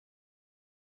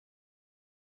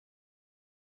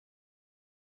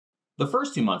The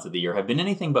first 2 months of the year have been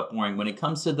anything but boring when it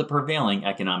comes to the prevailing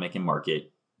economic and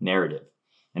market narrative.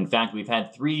 In fact, we've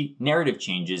had 3 narrative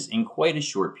changes in quite a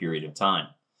short period of time.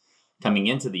 Coming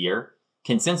into the year,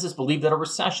 consensus believed that a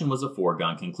recession was a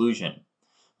foregone conclusion.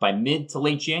 By mid to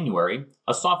late January,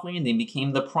 a soft landing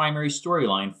became the primary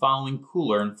storyline following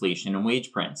cooler inflation and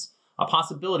wage prints, a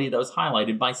possibility that was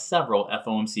highlighted by several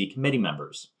FOMC committee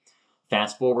members.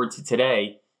 Fast forward to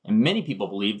today, and many people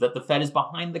believe that the Fed is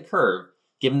behind the curve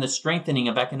given the strengthening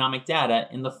of economic data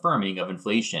and the firming of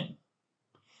inflation.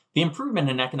 The improvement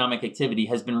in economic activity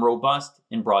has been robust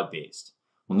and broad-based.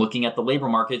 When looking at the labor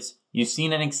markets, you've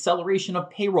seen an acceleration of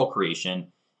payroll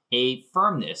creation, a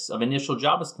firmness of initial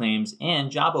jobless claims, and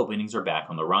job openings are back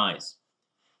on the rise.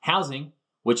 Housing,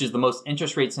 which is the most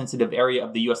interest rate sensitive area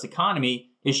of the US economy,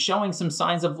 is showing some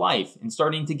signs of life and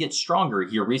starting to get stronger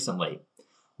here recently.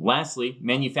 Lastly,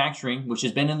 manufacturing, which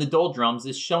has been in the doldrums,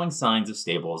 is showing signs of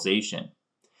stabilization.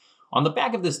 On the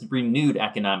back of this renewed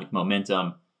economic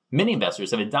momentum, many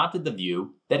investors have adopted the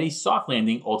view that a soft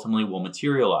landing ultimately will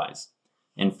materialize.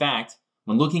 In fact,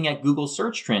 when looking at Google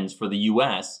search trends for the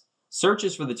US,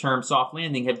 searches for the term soft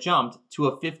landing have jumped to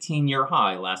a 15-year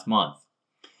high last month.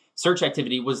 Search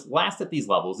activity was last at these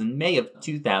levels in May of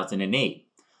 2008,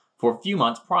 for a few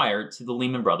months prior to the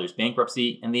Lehman Brothers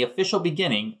bankruptcy and the official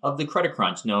beginning of the credit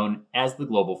crunch known as the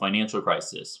global financial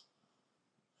crisis.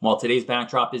 While today's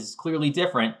backdrop is clearly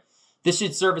different, this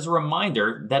should serve as a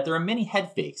reminder that there are many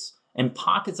head fakes and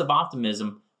pockets of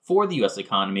optimism for the US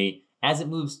economy as it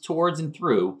moves towards and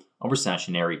through a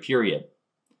recessionary period.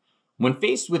 When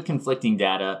faced with conflicting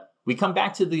data, we come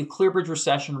back to the ClearBridge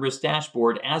Recession Risk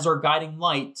Dashboard as our guiding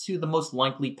light to the most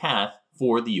likely path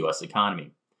for the US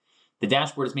economy. The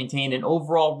dashboard has maintained an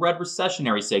overall red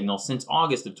recessionary signal since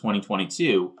August of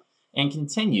 2022 and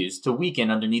continues to weaken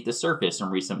underneath the surface in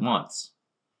recent months.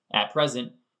 At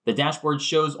present, the dashboard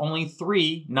shows only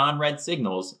 3 non-red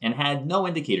signals and had no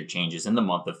indicator changes in the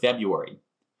month of February.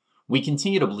 We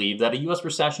continue to believe that a US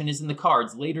recession is in the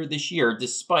cards later this year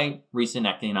despite recent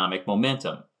economic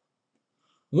momentum.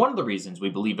 One of the reasons we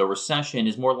believe a recession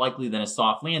is more likely than a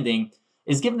soft landing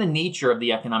is given the nature of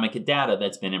the economic data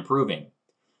that's been improving.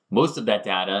 Most of that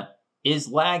data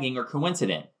is lagging or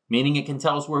coincident, meaning it can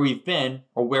tell us where we've been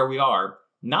or where we are,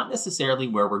 not necessarily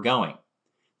where we're going.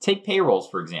 Take payrolls,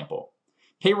 for example.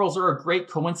 Payrolls are a great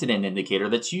coincident indicator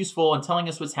that's useful in telling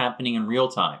us what's happening in real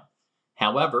time.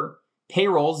 However,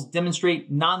 payrolls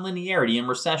demonstrate nonlinearity in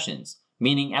recessions,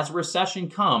 meaning as a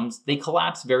recession comes, they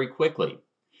collapse very quickly.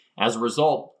 As a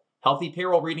result, healthy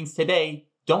payroll readings today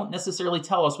don't necessarily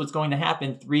tell us what's going to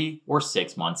happen 3 or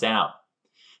 6 months out.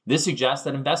 This suggests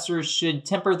that investors should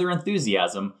temper their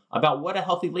enthusiasm about what a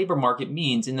healthy labor market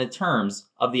means in the terms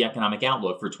of the economic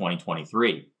outlook for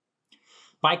 2023.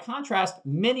 By contrast,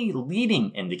 many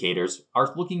leading indicators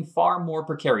are looking far more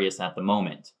precarious at the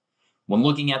moment. When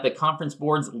looking at the Conference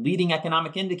Board's leading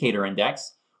economic indicator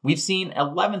index, we've seen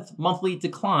 11th monthly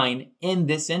decline in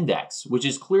this index, which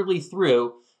is clearly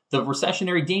through the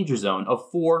recessionary danger zone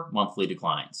of 4 monthly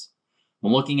declines.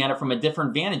 When looking at it from a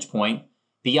different vantage point,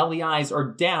 the LEIs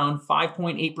are down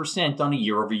 5.8% on a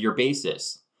year-over-year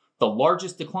basis. The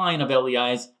largest decline of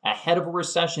LEIs ahead of a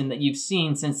recession that you've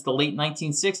seen since the late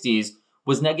 1960s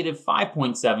was negative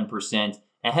 5.7%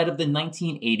 ahead of the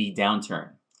 1980 downturn.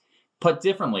 Put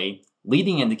differently,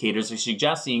 leading indicators are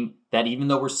suggesting that even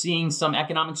though we're seeing some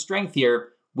economic strength here,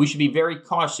 we should be very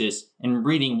cautious in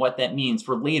reading what that means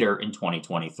for later in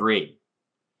 2023.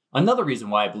 Another reason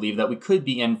why I believe that we could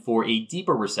be in for a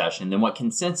deeper recession than what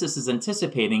consensus is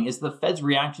anticipating is the Fed's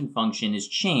reaction function has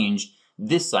changed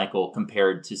this cycle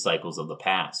compared to cycles of the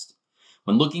past.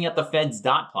 When looking at the Fed's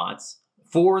dot plots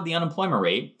for the unemployment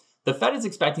rate, the Fed is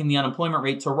expecting the unemployment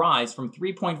rate to rise from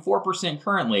 3.4%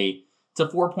 currently to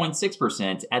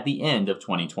 4.6% at the end of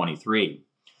 2023.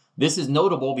 This is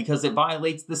notable because it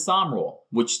violates the SOM rule,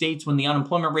 which states when the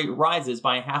unemployment rate rises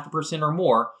by 0.5% or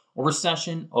more, a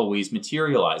recession always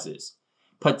materializes.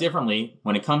 Put differently,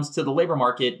 when it comes to the labor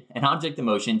market, an object in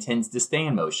motion tends to stay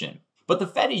in motion. But the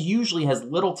Fed usually has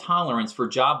little tolerance for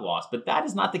job loss, but that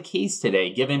is not the case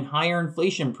today given higher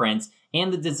inflation prints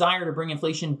and the desire to bring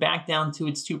inflation back down to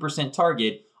its 2%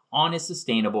 target on a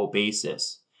sustainable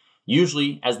basis.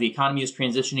 Usually, as the economy is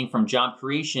transitioning from job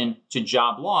creation to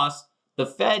job loss, the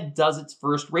Fed does its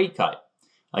first rate cut.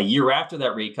 A year after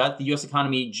that rate cut, the US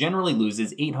economy generally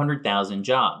loses 800,000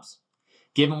 jobs.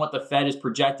 Given what the Fed is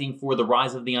projecting for the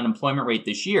rise of the unemployment rate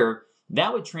this year,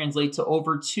 that would translate to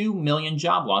over 2 million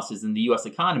job losses in the US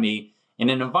economy in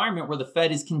an environment where the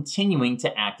Fed is continuing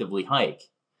to actively hike.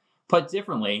 Put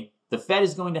differently, the Fed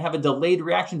is going to have a delayed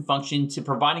reaction function to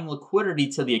providing liquidity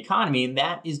to the economy, and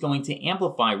that is going to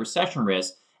amplify recession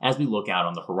risk as we look out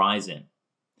on the horizon.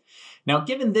 Now,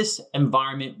 given this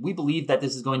environment, we believe that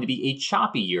this is going to be a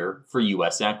choppy year for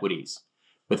U.S. equities.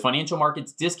 With financial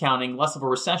markets discounting less of a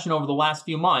recession over the last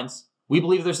few months, we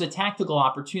believe there's a tactical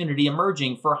opportunity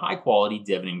emerging for high-quality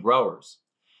dividend growers.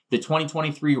 The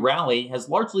 2023 rally has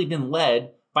largely been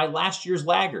led by last year's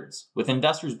laggards, with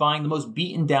investors buying the most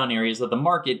beaten-down areas of the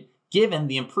market given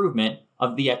the improvement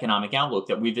of the economic outlook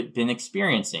that we've been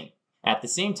experiencing. At the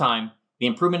same time, the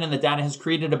improvement in the data has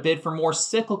created a bid for more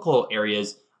cyclical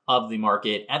areas of the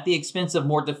market at the expense of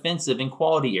more defensive and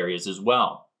quality areas as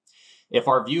well. If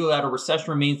our view that a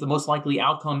recession remains the most likely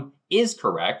outcome is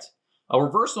correct, a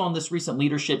reversal in this recent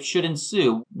leadership should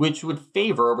ensue, which would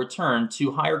favor a return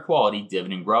to higher quality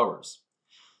dividend growers.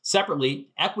 Separately,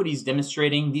 equities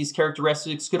demonstrating these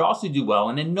characteristics could also do well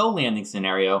in a no-landing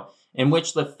scenario in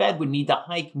which the Fed would need to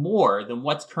hike more than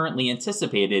what's currently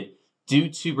anticipated due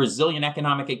to resilient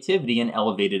economic activity and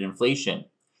elevated inflation.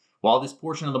 While this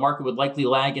portion of the market would likely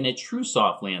lag in a true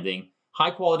soft landing,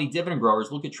 high-quality dividend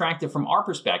growers look attractive from our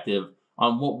perspective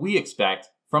on what we expect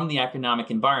from the economic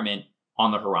environment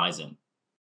on the horizon.